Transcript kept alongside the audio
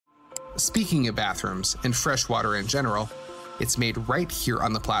Speaking of bathrooms and fresh water in general, it's made right here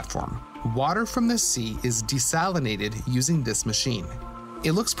on the platform. Water from the sea is desalinated using this machine.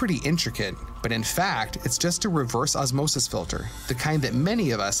 It looks pretty intricate, but in fact, it's just a reverse osmosis filter, the kind that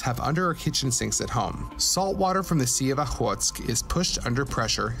many of us have under our kitchen sinks at home. Salt water from the Sea of Okhotsk is pushed under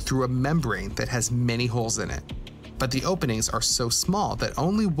pressure through a membrane that has many holes in it. But the openings are so small that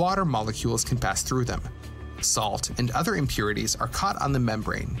only water molecules can pass through them. Salt and other impurities are caught on the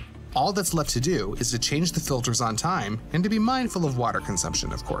membrane. All that's left to do is to change the filters on time and to be mindful of water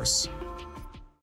consumption, of course.